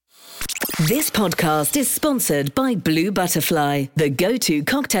This podcast is sponsored by Blue Butterfly, the go-to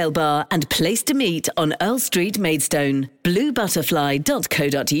cocktail bar and place to meet on Earl Street, Maidstone.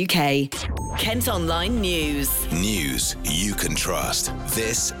 bluebutterfly.co.uk. Kent Online News. News you can trust.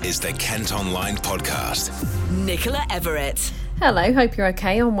 This is the Kent Online Podcast. Nicola Everett. Hello, hope you're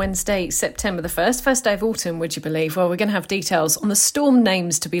okay on Wednesday, September the 1st, first day of autumn, would you believe? Well, we're going to have details on the storm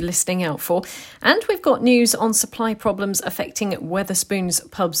names to be listening out for. And we've got news on supply problems affecting Wetherspoons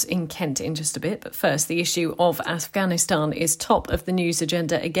pubs in Kent in just a bit. But first, the issue of Afghanistan is top of the news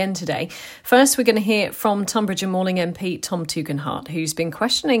agenda again today. First, we're going to hear from Tunbridge and Malling MP Tom Tugendhat, who's been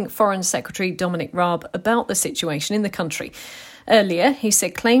questioning Foreign Secretary Dominic Raab about the situation in the country. Earlier, he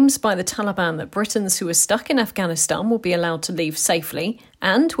said claims by the Taliban that Britons who are stuck in Afghanistan will be allowed to leave safely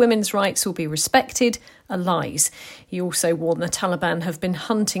and women's rights will be respected are lies. He also warned the Taliban have been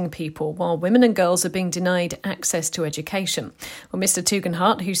hunting people while women and girls are being denied access to education. Well, Mr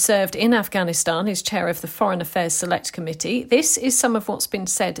Tugendhat, who served in Afghanistan, is chair of the Foreign Affairs Select Committee. This is some of what's been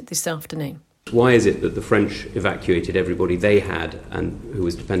said this afternoon. Why is it that the French evacuated everybody they had and who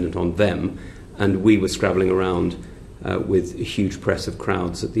was dependent on them, and we were scrabbling around with a huge press of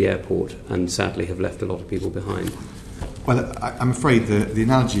crowds at the airport and sadly have left a lot of people behind? Well, I'm afraid the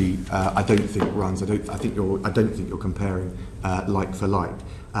analogy I don't think runs. I don't think you're comparing like for like.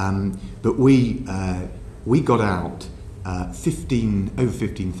 But we got out over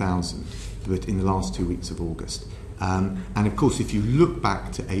 15,000, but in the last 2 weeks of August. And of course, if you look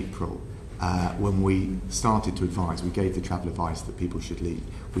back to April, when we started to advise, we gave the travel advice that people should leave.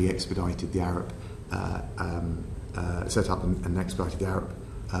 We expedited the Arab. Set up and expedited the Arab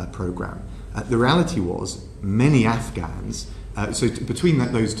programme. The reality was many Afghans, so between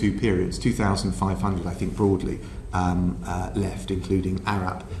those two periods, 2,500 I think broadly left, including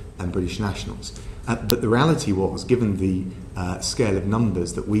Arab and British nationals. But the reality was, given the scale of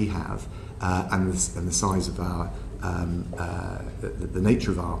numbers that we have and the size of our, the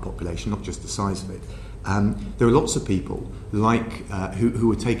nature of our population, not just the size of it, there are lots of people who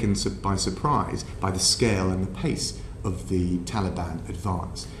were taken by surprise by the scale and the pace of the Taliban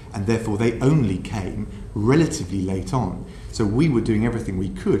advance, and therefore they only came relatively late on. So we were doing everything we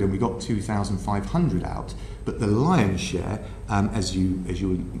could, and we got 2,500 out. But the lion's share, as you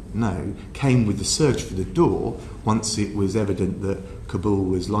know, came with the surge for the door once it was evident that Kabul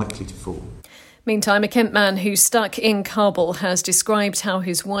was likely to fall. Meantime, a Kent man who's stuck in Kabul has described how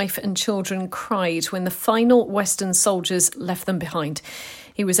his wife and children cried when the final Western soldiers left them behind.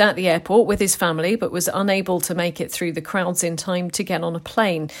 He was at the airport with his family but was unable to make it through the crowds in time to get on a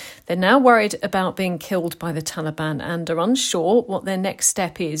plane. They're now worried about being killed by the Taliban and are unsure what their next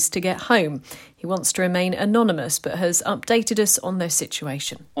step is to get home. He wants to remain anonymous but has updated us on their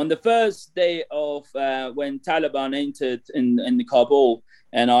situation. On the first day of when Taliban entered in Kabul,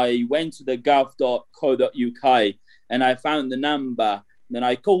 and I went to the gov.co.uk and I found the number. Then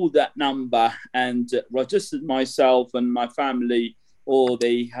I called that number and registered myself and my family, or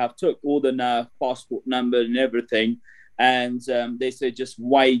they have took all the passport number and everything. And they said, just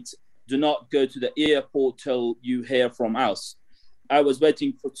wait, do not go to the airport till you hear from us. I was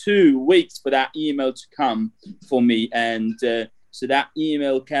waiting for 2 weeks for that email to come for me. And so that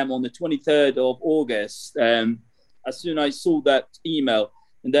email came on the 23rd of August. As soon as I saw that email,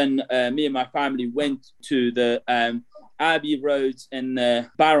 and then me and my family went to the Abbey Road and the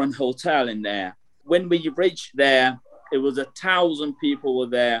Baron Hotel in there. When we reached there, it was 1,000 people were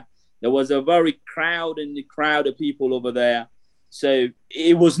there. There was a very crowd of people over there. So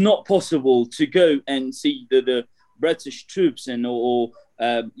it was not possible to go and see the British troops or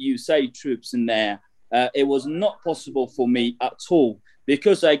USA troops in there. It was not possible for me at all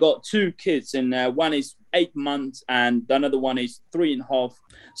because I got 2 kids and one is 8 months and another one is 3.5.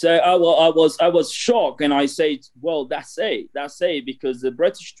 So I was shocked and I said, well, that's it, because the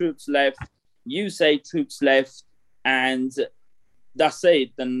British troops left, USA troops left, and that's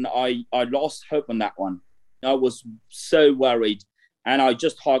it. Then I lost hope on that one. I was so worried, and I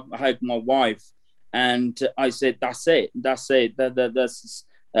just hugged my wife, and I said, that's it. That's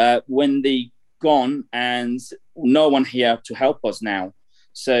when they gone, and no one here to help us now.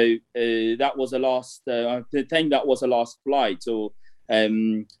 So that was the last. I think that was the last flight. So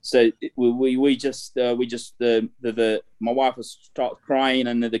we just my wife was start crying,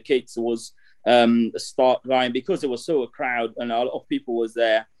 and the kids was start crying because there was so a crowd and a lot of people was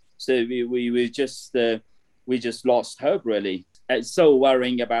there. So we just lost hope really. It's so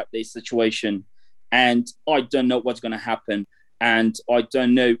worrying about this situation, and I don't know what's going to happen. And I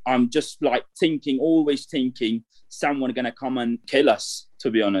don't know. I'm just like always thinking, someone going to come and kill us,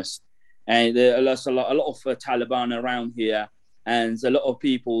 to be honest. And there's a lot of Taliban around here, and a lot of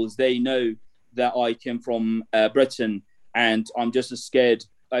people, they know that I came from Britain, and I'm just scared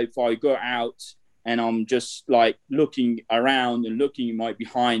if I go out and I'm just like looking around and looking right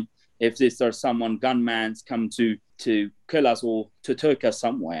behind, if there's someone, gunman's come to kill us or to take us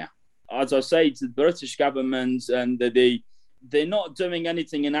somewhere. As I say, to the British government, and they're not doing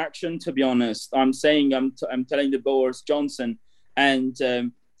anything in action, to be honest. I'm telling the Boris Johnson and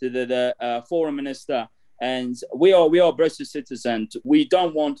the Foreign Minister, and we are British citizens. We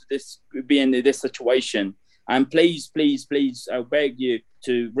don't want this be in this situation. And please, I beg you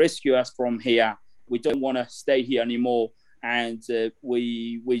to rescue us from here. We don't want to stay here anymore. And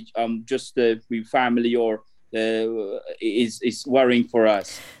we family or is worrying for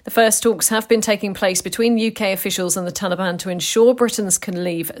us. The first talks have been taking place between UK officials and the Taliban to ensure Britons can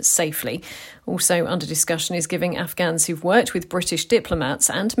leave safely. Also under discussion is giving Afghans who've worked with British diplomats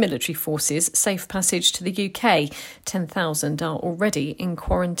and military forces safe passage to the UK. 10,000 are already in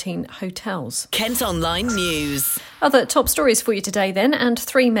quarantine hotels. Kent Online News. Other top stories for you today then, and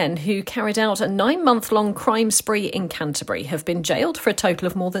 3 men who carried out a 9-month-long crime spree in Canterbury have been jailed for a total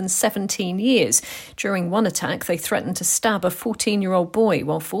of more than 17 years. During one attack, they threatened to stab a 14-year-old boy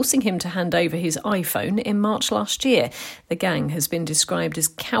while forcing him to hand over his iPhone in March last year. The gang has been described as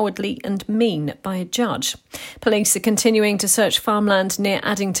cowardly and mean by a judge. Police are continuing to search farmland near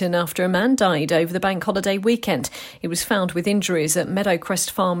Addington after a man died over the bank holiday weekend. He was found with injuries at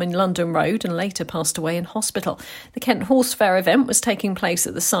Meadowcrest Farm in London Road and later passed away in hospital. The Kent Horse Fair event was taking place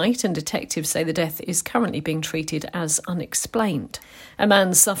at the site, and detectives say the death is currently being treated as unexplained. A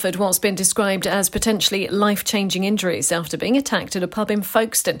man suffered what's been described as potentially life-changing injuries after being attacked at a pub in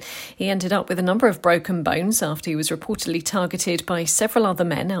Folkestone. He ended up with a number of broken bones after he was reportedly targeted by several other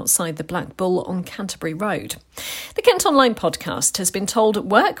men outside the Black Bull on Canterbury Road. The Kent Online podcast has been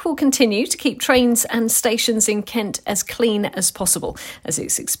told work will continue to keep trains and stations in Kent as clean as possible, as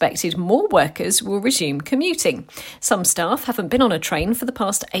it's expected more workers will resume commuting. Some staff haven't been on a train for the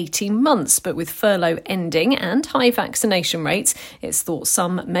past 18 months, but with furlough ending and high vaccination rates, it's thought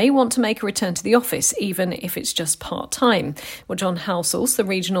some may want to make a return to the office, even if it's just part-time. Well, John Housells, the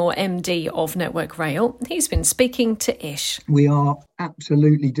regional MD of Network Rail, he's been speaking to Ish. We are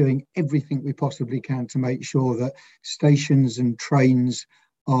absolutely doing everything we possibly can to make sure that stations and trains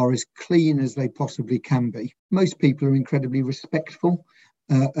are as clean as they possibly can be. Most people are incredibly respectful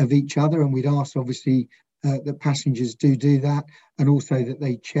of each other, and we'd ask, obviously, that passengers do that, and also that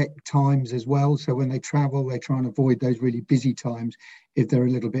they check times as well. So when they travel, they try and avoid those really busy times if they're a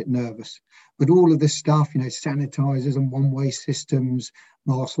little bit nervous. But all of this stuff, sanitisers and one-way systems,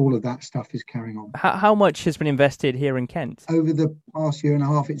 masks, all of that stuff is carrying on. How much has been invested here in Kent? Over the past year and a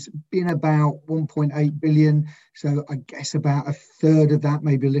half, it's been about 1.8 billion. So I guess about a third of that,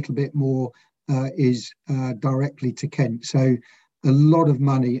 maybe a little bit more, is directly to Kent. So a lot of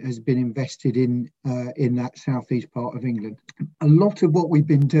money has been invested in that southeast part of England. A lot of what we've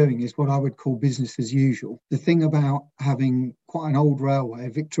been doing is what I would call business as usual. The thing about having quite an old railway,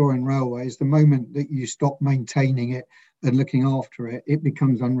 a Victorian railway, is the moment that you stop maintaining it and looking after it, it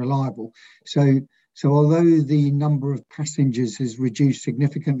becomes unreliable. So although the number of passengers has reduced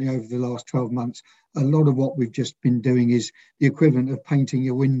significantly over the last 12 months, a lot of what we've just been doing is the equivalent of painting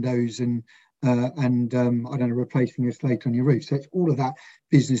your windows and replacing a slate on your roof. So it's all of that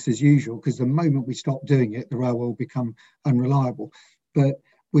business as usual, because the moment we stop doing it, the railway will become unreliable. But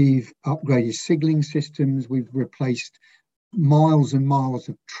we've upgraded signalling systems, we've replaced miles and miles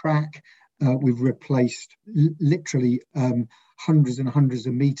of track, we've replaced literally hundreds and hundreds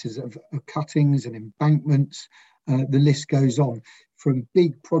of metres of cuttings and embankments. The list goes on, from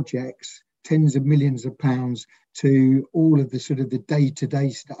big projects, tens of millions of pounds, to all of the sort of the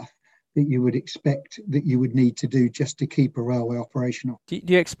day-to-day stuff that you would expect that you would need to do just to keep a railway operational. Do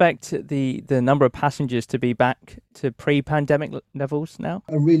you expect the number of passengers to be back to pre-pandemic levels now?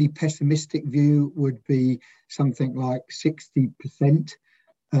 A really pessimistic view would be something like 60%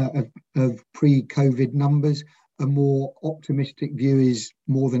 of pre-COVID numbers. A more optimistic view is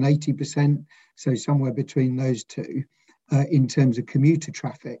more than 80%, so somewhere between those two in terms of commuter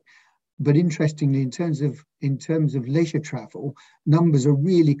traffic. But interestingly, in terms of leisure travel, numbers are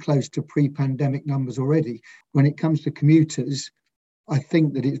really close to pre-pandemic numbers already. When it comes to commuters, I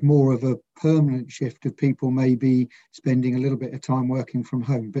think that it's more of a permanent shift of people maybe spending a little bit of time working from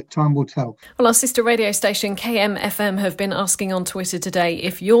home, but time will tell. Well, our sister radio station KMFM have been asking on Twitter today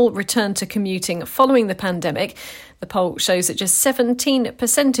if you'll return to commuting following the pandemic. The poll shows that just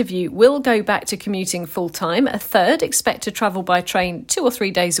 17% of you will go back to commuting full-time. A third expect to travel by train 2 or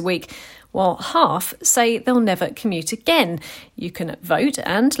 3 days a week, while half say they'll never commute again. You can vote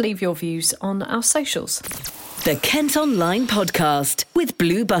and leave your views on our socials. The Kent Online Podcast with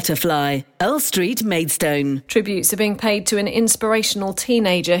Blue Butterfly, Earl Street, Maidstone. Tributes are being paid to an inspirational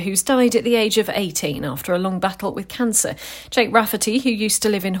teenager who's died at the age of 18 after a long battle with cancer. Jake Rafferty, who used to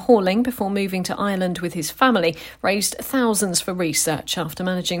live in Horling before moving to Ireland with his family, raised thousands for research after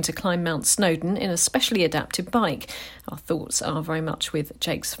managing to climb Mount Snowdon in a specially adapted bike. Our thoughts are very much with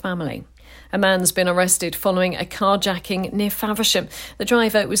Jake's family. A man's been arrested following a carjacking near Faversham. The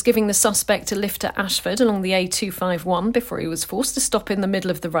driver was giving the suspect a lift to Ashford along the A251 before he was forced to stop in the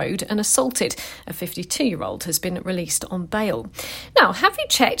middle of the road and assaulted. A 52-year-old has been released on bail. Now, have you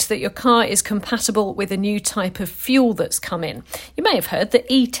checked that your car is compatible with a new type of fuel that's come in? You may have heard that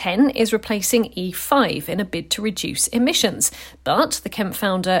E10 is replacing E5 in a bid to reduce emissions. But the Kent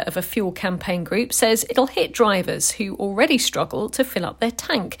founder of a fuel campaign group says it'll hit drivers who already struggle to fill up their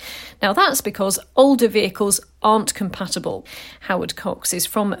tank. Now, that's because older vehicles aren't compatible. Howard Cox is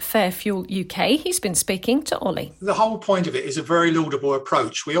from Fair Fuel UK. He's been speaking to Ollie. The whole point of it is a very laudable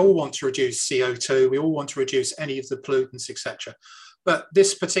approach. We all want to reduce CO2, we all want to reduce any of the pollutants, etc. But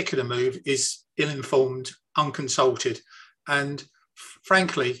this particular move is ill-informed, unconsulted, and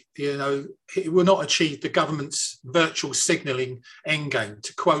frankly, it will not achieve the government's virtual signalling endgame,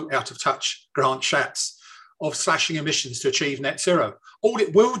 to quote Out of Touch Grant Shapps, of slashing emissions to achieve net zero. All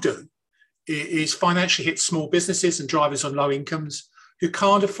it will do is financially hit small businesses and drivers on low incomes who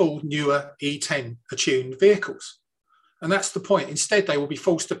can't afford newer E10 attuned vehicles. And that's the point. Instead, they will be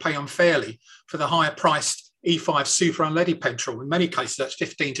forced to pay unfairly for the higher priced E5 super unleaded petrol. In many cases, that's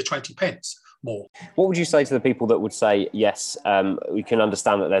 15 to 20 pence more. What would you say to the people that would say, yes, we can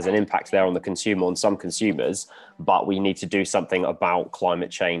understand that there's an impact there on the consumer, on some consumers, but we need to do something about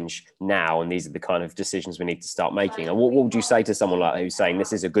climate change now, and these are the kind of decisions we need to start making? And what would you say to someone like who's saying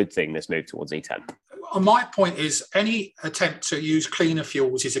this is a good thing, this move towards E10? My point is any attempt to use cleaner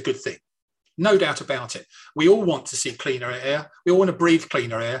fuels is a good thing. No doubt about it. We all want to see cleaner air. We all want to breathe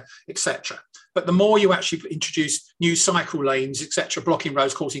cleaner air, etc. But the more you actually introduce new cycle lanes, etc., blocking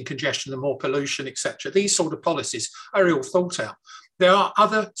roads, causing congestion, the more pollution, etc., these sort of policies are ill thought out. There are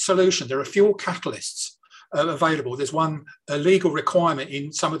other solutions. There are fuel catalysts available. There's one legal requirement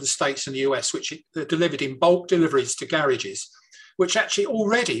in some of the states in the US, which are delivered in bulk deliveries to garages, which actually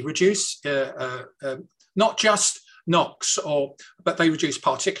already reduce not just NOx, but they reduce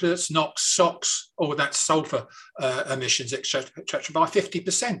particulates, NOx, SOx, or that sulfur emissions, etc., by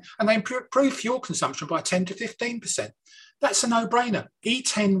 50%, and they improve fuel consumption by 10 to 15%. That's a no-brainer.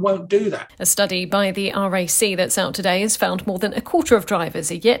 E10 won't do that. A study by the RAC that's out today has found more than a quarter of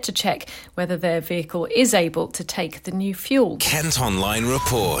drivers are yet to check whether their vehicle is able to take the new fuel. Kent Online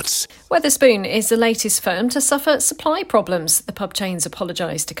reports. Wetherspoon is the latest firm to suffer supply problems. The pub chains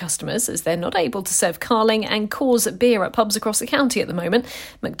apologise to customers as they're not able to serve Carling and Coors beer at pubs across the county at the moment.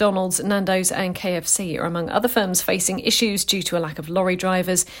 McDonald's, Nando's and KFC are among other firms facing issues due to a lack of lorry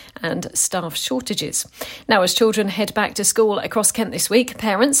drivers and staff shortages. Now, as children head back to school across Kent this week,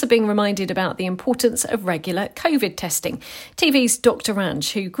 parents are being reminded about the importance of regular COVID testing. TV's Dr.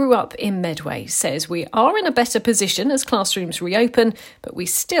 Ranj, who grew up in Medway, says we are in a better position as classrooms reopen, but we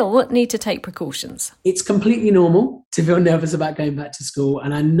still need to take precautions. It's completely normal to feel nervous about going back to school,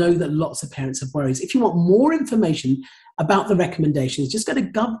 and I know that lots of parents have worries. If you want more information about the recommendations, just go to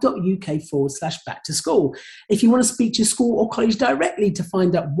gov.uk/back to school. If you want to speak to your school or college directly to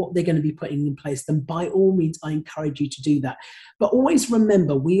find out what they're going to be putting in place, then by all means, I encourage you to do that. But always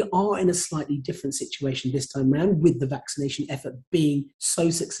remember, we are in a slightly different situation this time around, with the vaccination effort being so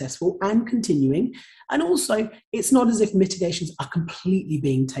successful and continuing. And also, it's not as if mitigations are completely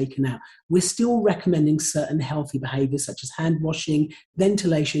being taken out. We're still recommending certain healthy behaviours such as hand washing,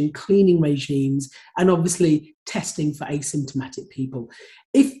 ventilation, cleaning regimes, and obviously testing for asymptomatic people.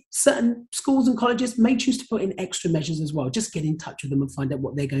 If certain schools and colleges may choose to put in extra measures as well, just get in touch with them and find out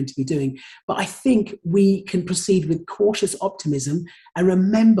what they're going to be doing. But I think we can proceed with cautious optimism, and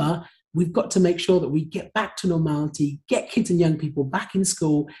remember, we've got to make sure that we get back to normality, get kids and young people back in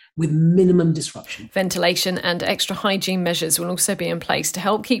school with minimum disruption. Ventilation and extra hygiene measures will also be in place to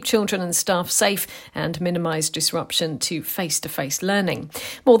help keep children and staff safe and minimise disruption to face-to-face learning.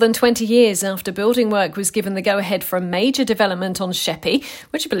 More than 20 years after building work was given the go-ahead for a major development on Sheppey,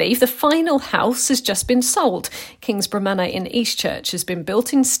 would you believe the final house has just been sold? Kingsborough Manor in Eastchurch has been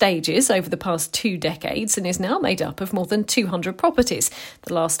built in stages over the past 2 decades and is now made up of more than 200 properties.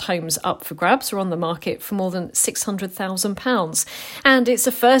 The last homes up for grabs are on the market for more than £600,000. And it's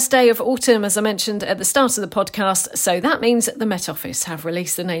the first day of autumn, as I mentioned at the start of the podcast, so that means the Met Office have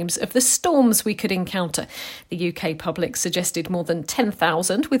released the names of the storms we could encounter. The UK public suggested more than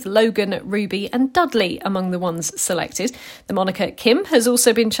 10,000, with Logan, Ruby and Dudley among the ones selected. The moniker Kim has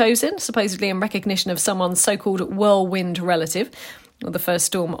also been chosen, supposedly in recognition of someone's so-called whirlwind relative. The first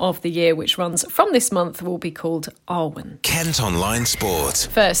storm of the year, which runs from this month, will be called Arwen. Kent Online Sport.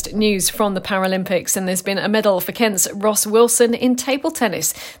 First, news from the Paralympics, and there's been a medal for Kent's Ross Wilson in table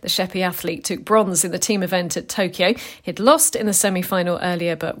tennis. The Sheppey athlete took bronze in the team event at Tokyo. He'd lost in the semi-final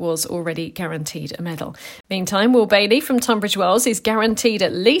earlier, but was already guaranteed a medal. Meantime, Will Bailey from Tunbridge Wells is guaranteed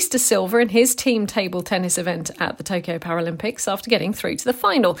at least a silver in his team table tennis event at the Tokyo Paralympics after getting through to the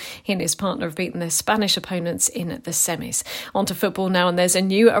final. He and his partner have beaten their Spanish opponents in the semis. On to football now, and there's a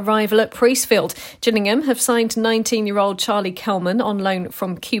new arrival at Priestfield. Gillingham have signed 19-year-old Charlie Kelman on loan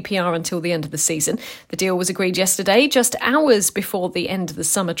from QPR until the end of the season. The deal was agreed yesterday, just hours before the end of the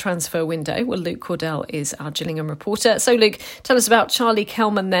summer transfer window. Well, Luke Cordell is our Gillingham reporter. So, Luke, tell us about Charlie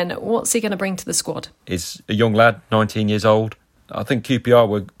Kelman then. What's he going to bring to the squad? He's a young lad, 19 years old. I think QPR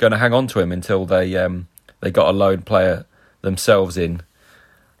were going to hang on to him until they got a loan player themselves in.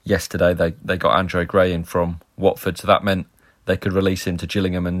 Yesterday, they got Andre Gray in from Watford, so that meant they could release him to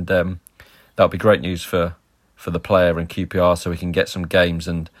Gillingham, and that would be great news for the player and QPR, so he can get some games,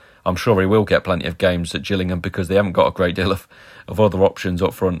 and I'm sure he will get plenty of games at Gillingham because they haven't got a great deal of other options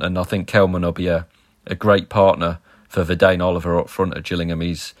up front, and I think Kelman will be a great partner for Verdane Oliver up front at Gillingham.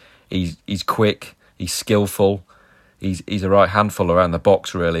 He's quick, he's skillful, he's a right handful around the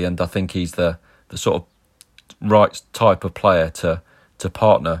box really, and I think he's the sort of right type of player to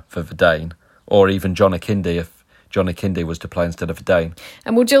partner for Verdane, or even John Akindi if John Akindi was to play instead of Verdane.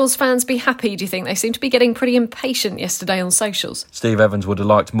 And will Gills fans be happy, do you think? They seem to be getting pretty impatient yesterday on socials. Steve Evans would have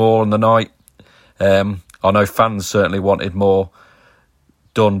liked more on the night. I know fans certainly wanted more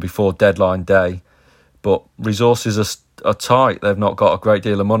done before deadline day, but resources are tight. They've not got a great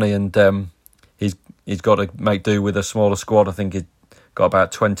deal of money, and he's got to make do with a smaller squad. I think he's got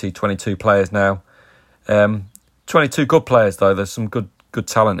about 22 players now. 22 good players, though. There's some good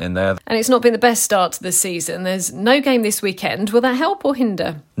talent in there. And it's not been the best start to the season. There's no game this weekend. Will that help or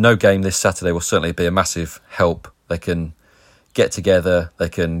hinder? No game this Saturday will certainly be a massive help. They can get together, they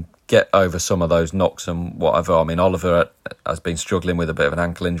can get over some of those knocks and whatever. I mean, Oliver has been struggling with a bit of an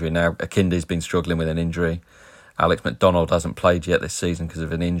ankle injury now. Akindi's been struggling with an injury. Alex McDonald hasn't played yet this season because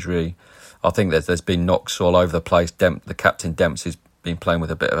of an injury. I think there's been knocks all over the place. The captain Dempsey's been playing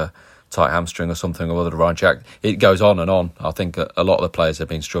with a bit of a tight hamstring or something or other. Ryan Jack. It goes on and on. I think a lot of the players have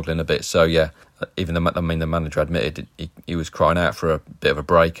been struggling a bit. So yeah, even the manager admitted he was crying out for a bit of a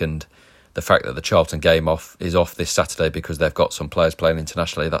break, and the fact that the Charlton game is off this Saturday because they've got some players playing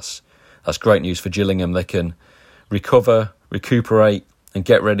internationally, that's great news for Gillingham. They can recover, recuperate, and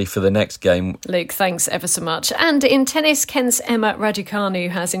get ready for the next game. Luke, thanks ever so much. And in tennis, Kent's Emma Raducanu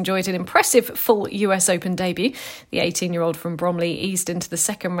has enjoyed an impressive full US Open debut. The 18-year-old from Bromley eased into the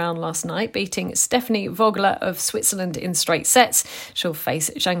second round last night, beating Stephanie Vogler of Switzerland in straight sets. She'll face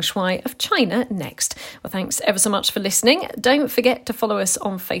Zhang Shuai of China next. Well, thanks ever so much for listening. Don't forget to follow us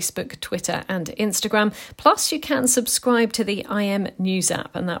on Facebook, Twitter and Instagram. Plus, you can subscribe to the IM News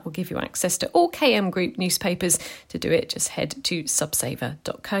app, and that will give you access to all KM Group newspapers. To do it, just head to subsaver.co.uk.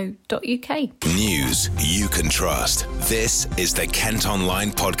 News you can trust. This is the Kent Online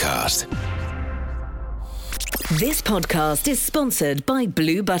Podcast. This podcast is sponsored by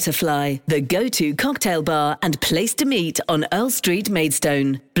Blue Butterfly, the go-to cocktail bar and place to meet on Earl Street,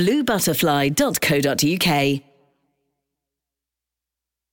 Maidstone. bluebutterfly.co.uk